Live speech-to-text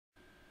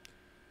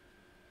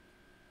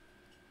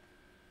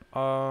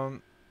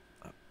Um,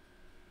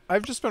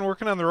 I've just been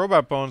working on the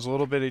robot bones a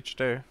little bit each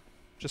day.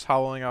 Just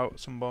hollowing out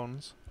some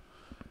bones.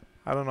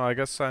 I don't know, I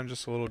guess I'm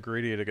just a little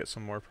greedy to get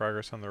some more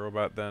progress on the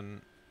robot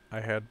than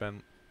I had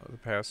been the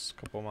past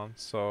couple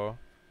months, so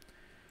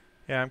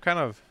yeah, I'm kind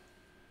of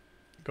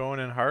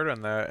going in hard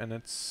on that, and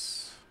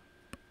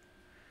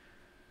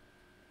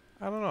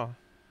I don't know.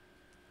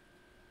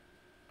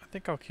 I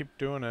think I'll keep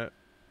doing it.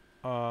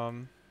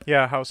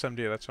 Yeah, House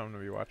MD, that's what I'm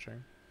gonna be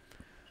watching.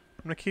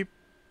 I'm gonna keep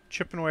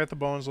chipping away at the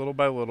bones little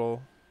by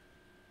little.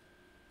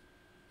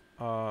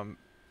 Um,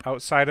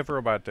 Outside of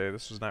Robot Day.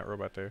 This was not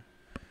Robot Day.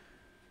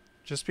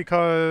 Just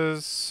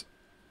because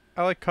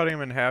I like cutting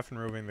them in half and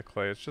removing the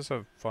clay. It's just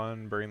a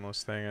fun,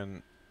 brainless thing,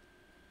 and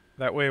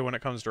that way when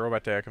it comes to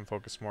Robot Day, I can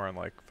focus more on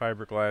like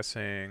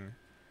fiberglassing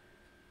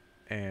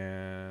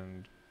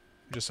and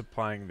just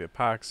applying the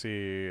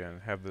epoxy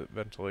and have the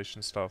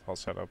ventilation stuff all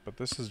set up. But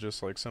this is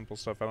just like simple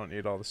stuff. I don't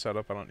need all the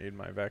setup. I don't need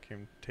my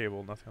vacuum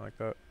table, nothing like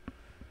that.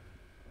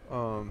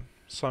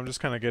 So I'm just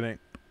kind of getting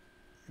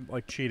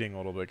like cheating a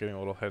little bit, getting a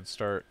little head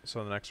start.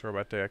 So the next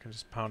Robot Day, I can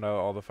just pound out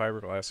all the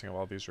fiberglassing of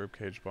all these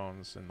ribcage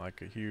bones in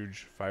like a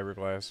huge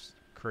fiberglass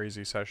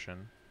crazy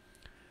session.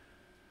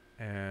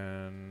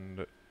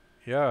 And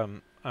yeah,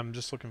 I'm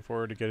just looking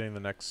forward to getting the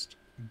next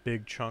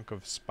big chunk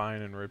of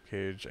spine and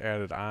ribcage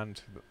added on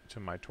to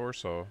my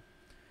torso.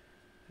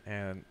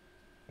 And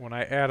when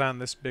I add on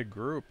this big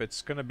group,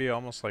 it's gonna be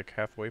almost like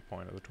halfway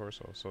point of the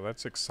torso. So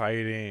that's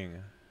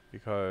exciting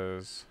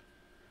because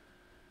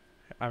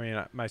I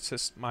mean, my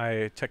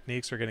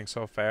techniques are getting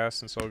so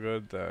fast and so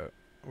good that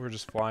we're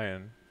just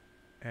flying.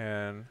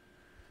 And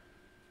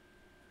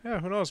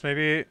yeah, who knows?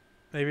 Maybe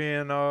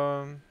in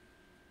 5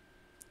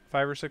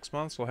 or 6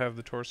 months we'll have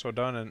the torso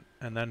done,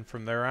 and then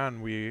from there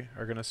on we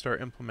are gonna start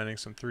implementing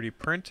some 3D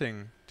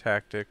printing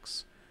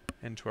tactics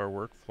into our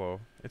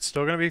workflow. It's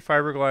still gonna be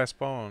fiberglass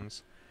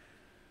bones,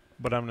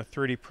 but I'm gonna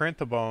 3D print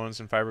the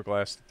bones and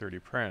fiberglass the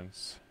 3D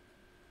prints.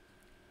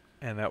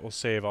 And that will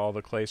save all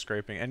the clay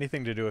scraping.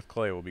 Anything to do with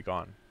clay will be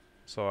gone.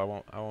 So I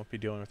won't be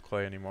dealing with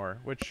clay anymore,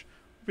 which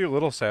will be a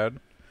little sad.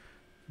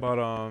 But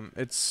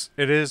it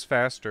is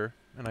faster,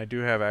 and I do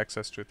have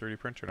access to a 3D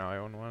printer now. I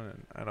own one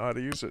and I know how to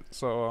use it.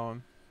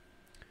 So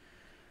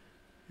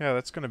yeah,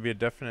 that's going to be a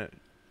definite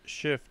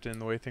shift in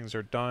the way things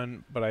are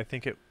done, but I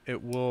think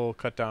it will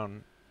cut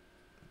down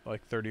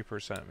like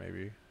 30%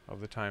 maybe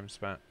of the time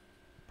spent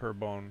per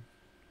bone.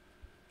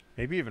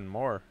 Maybe even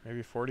more,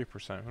 maybe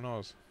 40%, who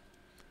knows.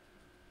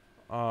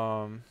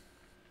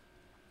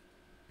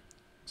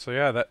 So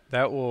yeah,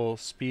 that will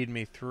speed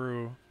me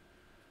through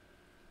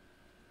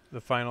the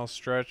final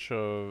stretch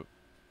of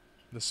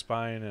the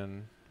spine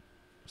and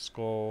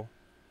skull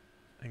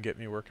and get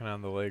me working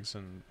on the legs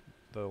and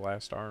the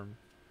last arm.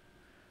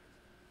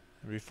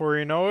 And before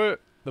you know it,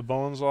 the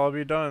bones will all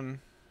be done.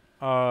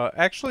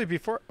 Actually,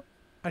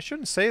 I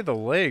shouldn't say the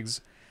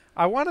legs.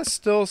 I want to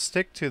still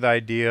stick to the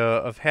idea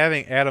of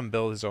having Adam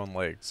build his own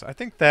legs. I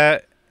think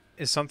that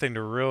is something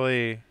to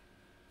really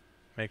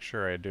make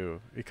sure I do,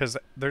 because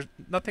there's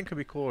nothing could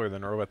be cooler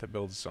than a robot that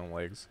builds its own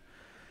legs.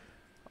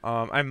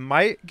 I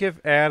might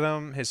give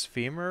Adam his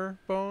femur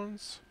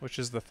bones, which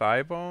is the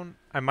thigh bone.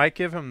 I might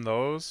give him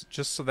those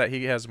just so that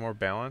he has more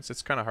balance.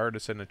 It's kind of hard to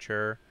sit in a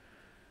chair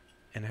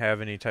and have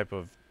any type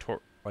of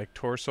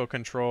torso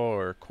control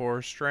or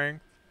core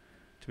strength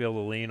to be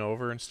able to lean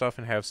over and stuff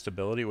and have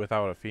stability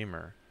without a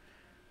femur.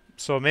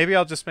 So maybe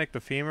I'll just make the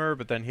femur,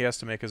 but then he has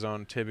to make his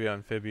own tibia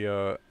and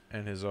fibia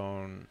and his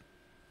own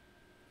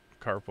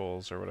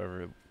carpals or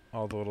whatever,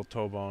 all the little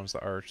toe bones,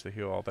 the arch, the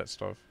heel, all that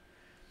stuff.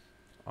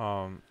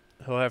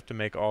 He'll have to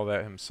make all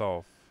that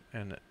himself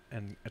and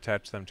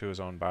attach them to his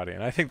own body.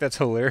 And I think that's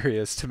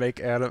hilarious to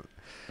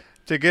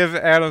give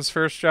Adam's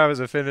first job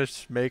as a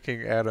finished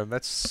making Adam.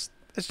 It's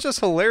just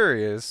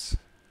hilarious.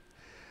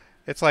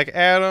 It's like,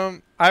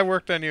 Adam, I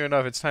worked on you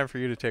enough. It's time for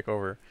you to take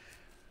over.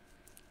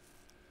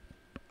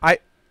 I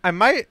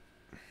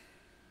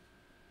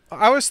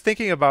was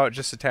thinking about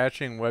just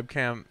attaching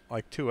webcam,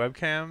 like 2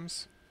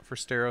 webcams for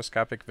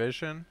stereoscopic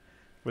vision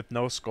with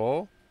no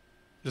skull.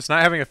 Just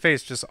not having a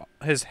face, just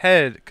his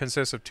head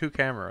consists of 2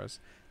 cameras.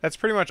 That's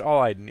pretty much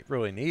all I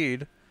really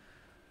need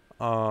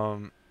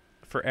for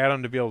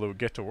Adam to be able to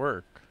get to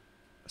work.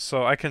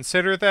 So I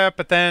consider that,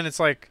 but then it's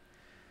like,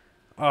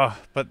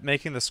 but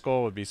making the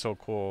skull would be so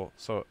cool.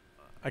 So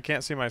I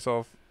can't see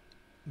myself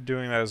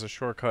doing that as a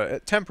shortcut, a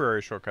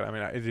temporary shortcut. I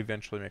mean, I'd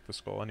eventually make the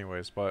skull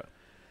anyways, but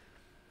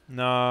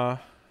nah.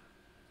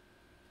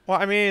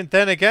 Well, I mean,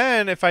 then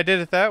again, if I did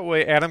it that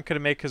way, Adam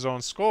could make his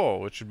own skull,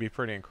 which would be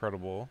pretty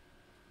incredible.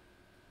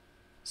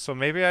 So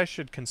maybe I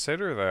should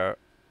consider that.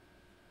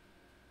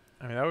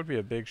 I mean, that would be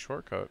a big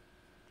shortcut.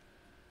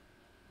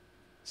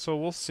 So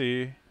we'll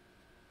see.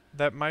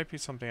 That might be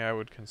something I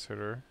would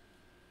consider.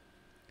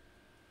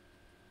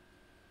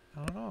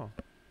 I don't know.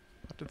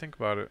 I'll have to think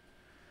about it.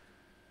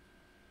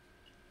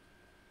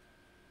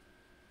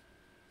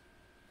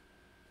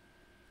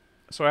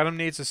 So Adam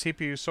needs a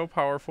CPU so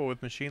powerful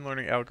with machine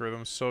learning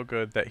algorithms so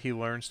good that he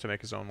learns to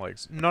make his own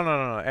legs. No,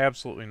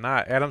 absolutely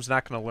not. Adam's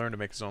not going to learn to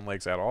make his own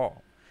legs at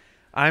all.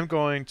 I'm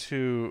going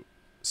to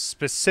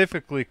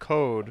specifically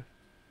code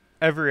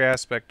every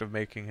aspect of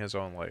making his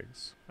own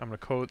legs. I'm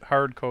going to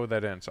hard code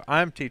that in. So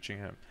I'm teaching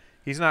him.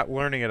 He's not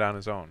learning it on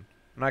his own.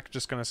 I'm not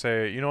just going to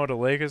say, you know what a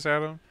leg is,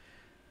 Adam?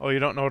 Oh, you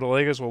don't know what a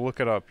leg is? Well, look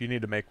it up. You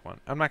need to make one.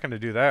 I'm not going to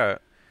do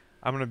that.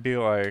 I'm going to be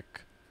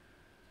like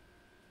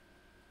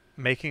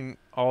making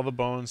all the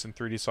bones in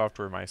 3D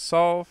software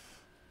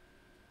myself,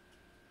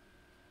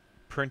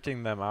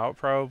 printing them out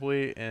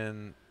probably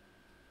in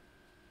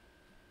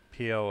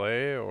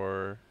PLA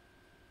or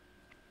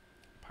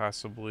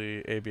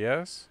possibly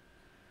ABS,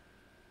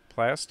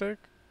 plastic,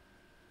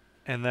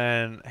 and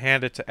then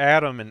hand it to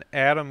Adam, and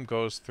Adam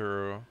goes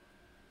through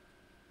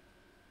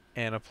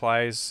and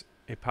applies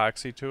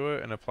epoxy to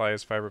it and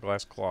applies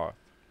fiberglass cloth.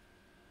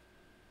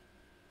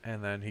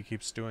 And then he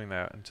keeps doing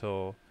that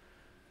until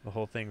the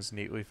whole thing's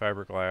neatly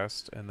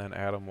fiberglassed, and then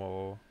Adam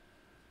will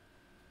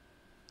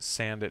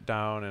sand it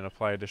down and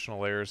apply additional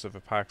layers of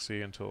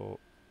epoxy until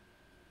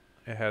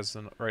it has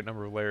the right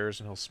number of layers,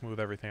 and he'll smooth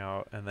everything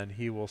out, and then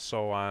he will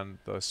sew on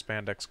the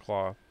spandex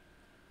cloth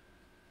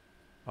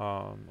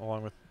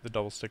along with the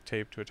double stick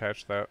tape to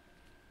attach that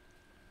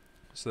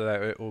so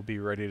that it will be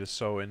ready to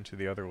sew into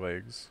the other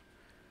legs.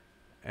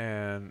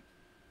 And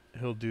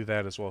he'll do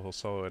that as well. He'll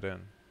sew it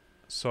in.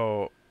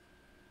 So,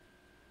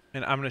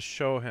 and I'm going to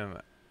show him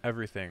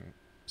everything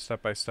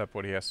step by step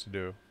what he has to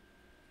do.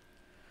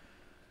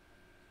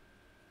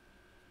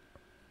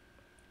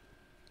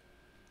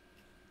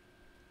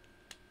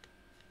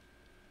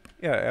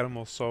 Yeah, Adam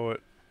will sew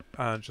it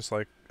on just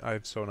like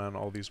I've sewn on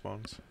all these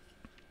bones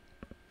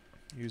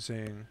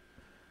using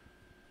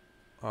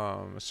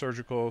a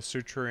surgical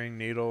suturing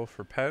needle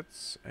for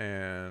pets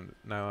and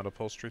nylon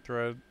upholstery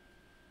thread.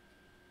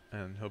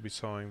 And he'll be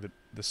sewing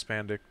the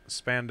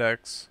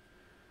spandex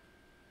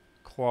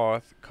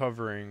cloth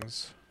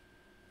coverings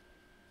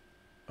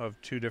of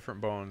two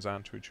different bones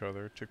onto each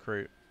other to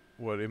create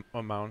what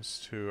amounts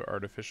to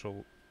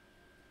artificial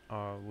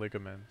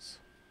ligaments.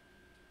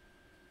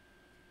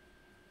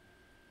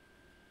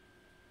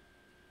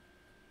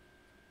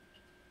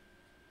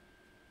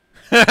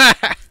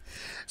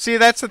 See,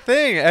 that's the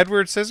thing.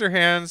 Edward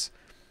Scissorhands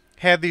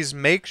had these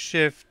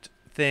makeshift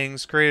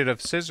things created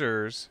of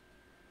scissors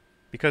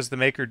because the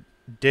maker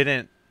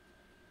didn't.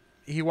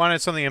 He wanted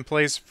something in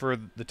place for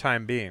the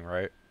time being,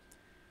 right?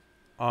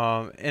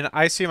 And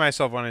I see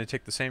myself wanting to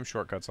take the same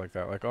shortcuts like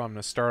that. Like, oh, I'm going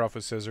to start off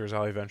with scissors.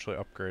 I'll eventually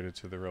upgrade it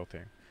to the real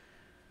thing.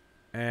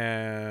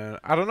 And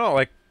I don't know,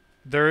 like,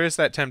 there is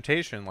that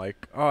temptation.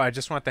 Like, oh, I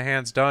just want the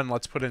hands done.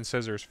 Let's put in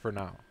scissors for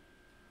now.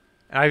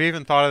 And I've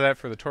even thought of that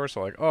for the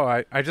torso. Like,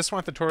 oh, I just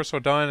want the torso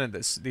done, and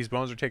these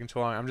bones are taking too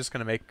long. I'm just going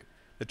to make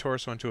the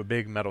torso into a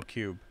big metal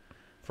cube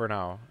for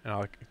now, and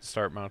I'll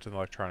start mounting the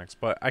electronics.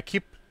 But I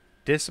keep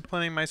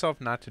disciplining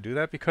myself not to do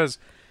that because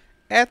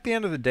at the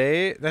end of the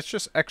day, that's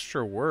just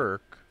extra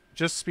work.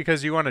 Just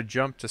because you want to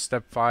jump to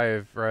step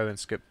 5 rather than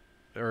skip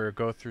or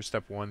go through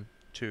step 1,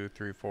 2,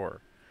 3,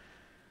 4.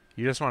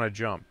 You just want to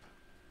jump.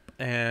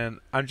 And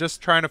I'm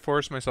just trying to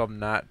force myself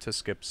not to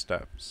skip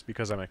steps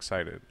because I'm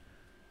excited.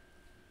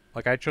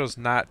 Like, I chose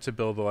not to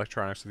build the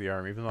electronics of the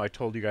arm, even though I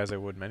told you guys I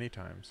would many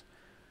times.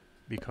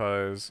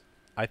 Because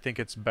I think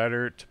it's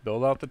better to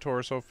build out the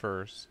torso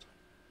first,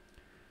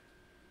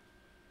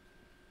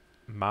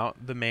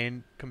 mount the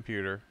main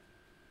computer,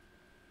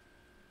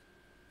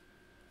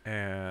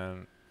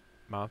 and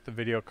mount the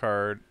video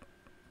card,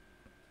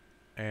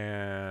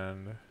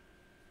 and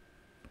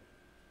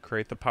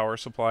create the power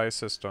supply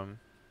system,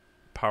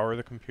 power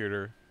the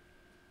computer,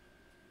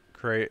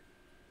 create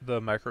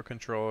the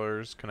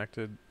microcontrollers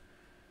connected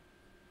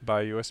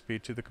by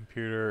USB to the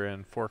computer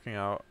and forking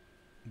out,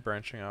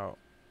 branching out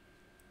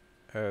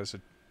as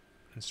an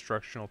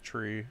instructional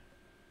tree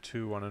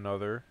to one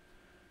another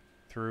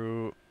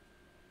through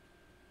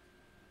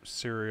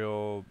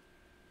serial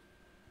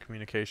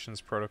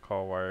communications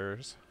protocol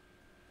wires,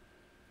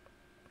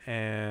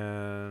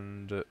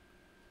 and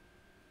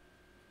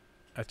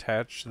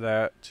attach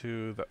that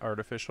to the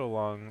artificial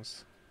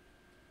lungs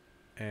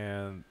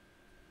and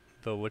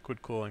the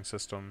liquid cooling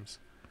systems.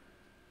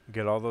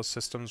 Get all those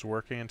systems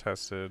working and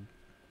tested,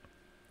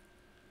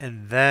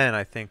 and then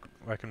I think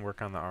I can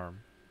work on the arm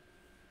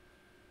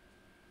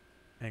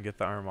and get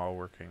the arm all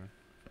working.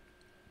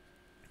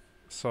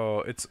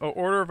 So it's an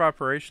order of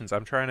operations.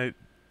 I'm trying to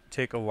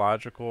take a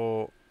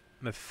logical,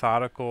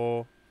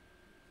 methodical,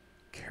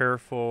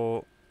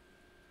 careful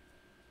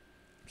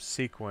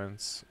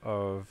sequence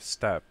of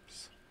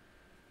steps.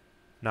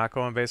 Not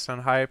going based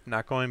on hype,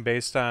 not going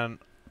based on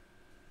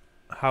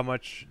how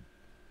much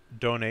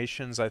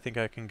donations I think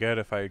I can get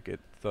if I get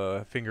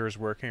the fingers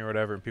working or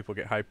whatever and people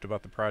get hyped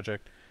about the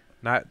project.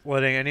 Not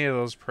letting any of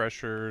those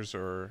pressures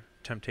or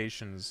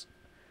temptations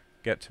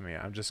get to me.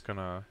 I'm just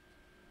gonna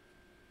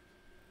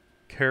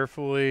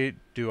carefully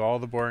do all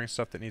the boring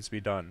stuff that needs to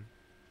be done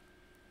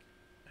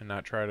and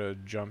not try to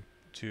jump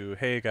to,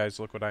 hey guys,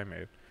 look what I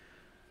made.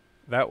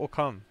 That will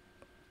come,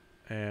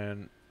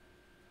 and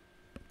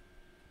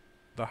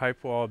the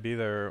hype will all be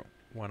there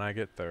when I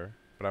get there.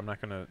 But I'm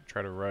not going to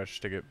try to rush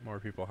to get more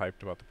people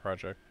hyped about the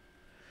project.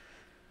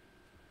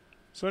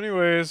 So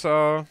anyways,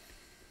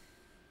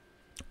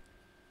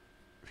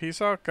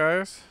 peace out,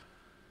 guys.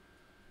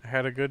 I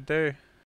had a good day.